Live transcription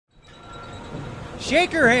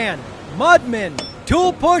shaker hand, mudman,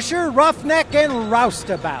 tool pusher, roughneck, and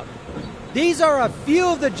roustabout. These are a few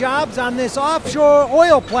of the jobs on this offshore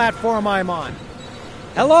oil platform I'm on.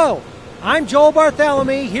 Hello, I'm Joel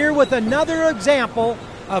Barthelemy here with another example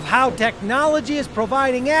of how technology is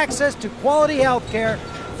providing access to quality health care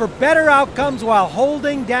for better outcomes while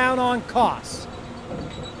holding down on costs.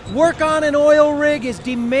 Work on an oil rig is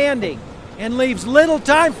demanding and leaves little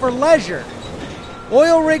time for leisure.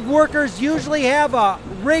 Oil rig workers usually have a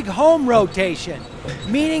rig home rotation,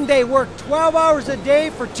 meaning they work 12 hours a day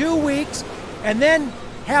for 2 weeks and then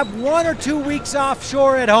have 1 or 2 weeks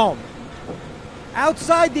offshore at home.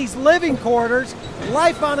 Outside these living quarters,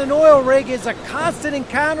 life on an oil rig is a constant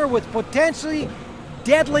encounter with potentially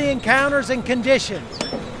deadly encounters and conditions.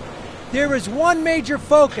 There is one major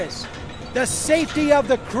focus: the safety of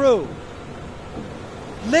the crew.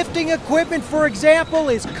 Lifting equipment, for example,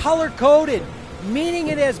 is color-coded, meaning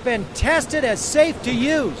it has been tested as safe to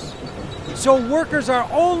use. So workers are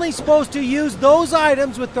only supposed to use those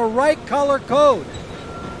items with the right color code.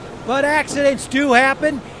 But accidents do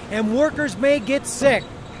happen, and workers may get sick.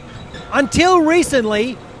 Until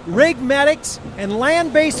recently, rig medics and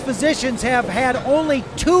land-based physicians have had only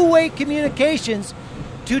two-way communications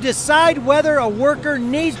to decide whether a worker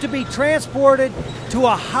needs to be transported to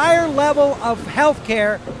a higher level of health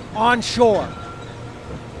care on shore.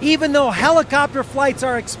 Even though helicopter flights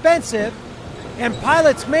are expensive and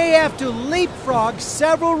pilots may have to leapfrog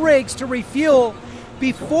several rigs to refuel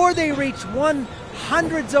before they reach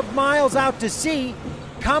hundreds of miles out to sea,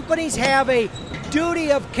 companies have a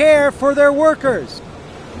duty of care for their workers.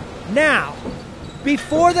 Now,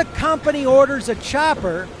 before the company orders a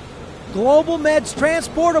chopper, GlobalMed's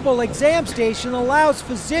transportable exam station allows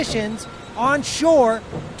physicians on shore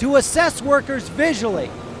to assess workers visually.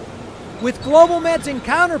 With GlobalMed's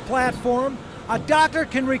Encounter platform, a doctor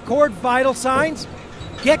can record vital signs,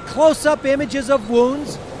 get close-up images of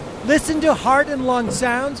wounds, listen to heart and lung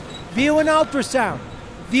sounds, view an ultrasound,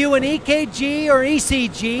 view an EKG or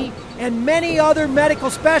ECG, and many other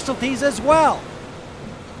medical specialties as well.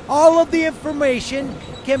 All of the information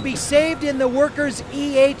can be saved in the worker's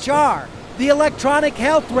EHR, the electronic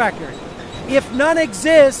health record, if none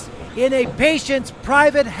exists, in a patient's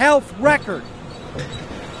private health record.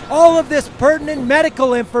 All of this pertinent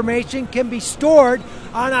medical information can be stored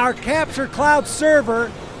on our Capture Cloud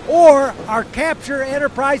server or our Capture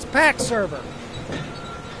Enterprise PAC server.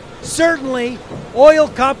 Certainly, oil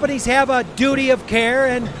companies have a duty of care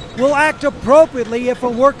and will act appropriately if a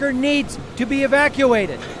worker needs to be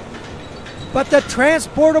evacuated. But the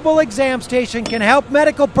transportable exam station can help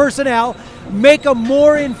medical personnel make a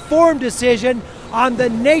more informed decision on the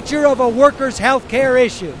nature of a worker's health care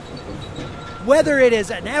issue, whether it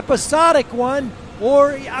is an episodic one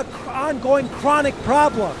or an ongoing chronic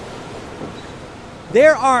problem.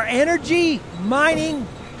 There are energy, mining,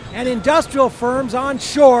 and industrial firms on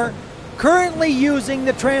shore currently using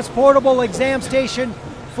the transportable exam station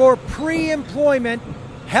for pre-employment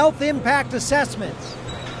health impact assessments.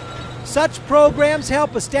 Such programs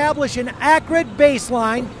help establish an accurate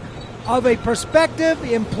baseline of a prospective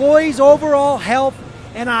employee's overall health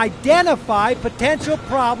and identify potential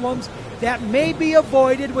problems that may be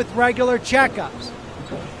avoided with regular checkups.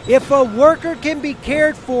 If a worker can be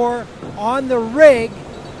cared for on the rig,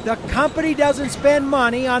 the company doesn't spend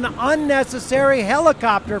money on unnecessary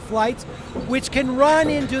helicopter flights, which can run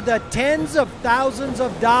into the tens of thousands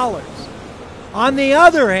of dollars. On the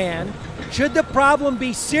other hand, should the problem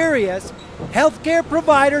be serious, healthcare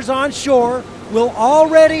providers on shore will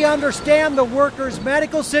already understand the worker's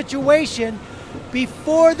medical situation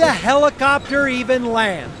before the helicopter even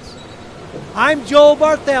lands. I'm Joel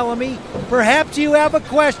Barthelemy. Perhaps you have a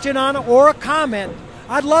question on or a comment.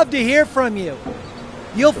 I'd love to hear from you.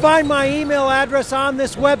 You'll find my email address on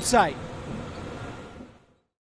this website.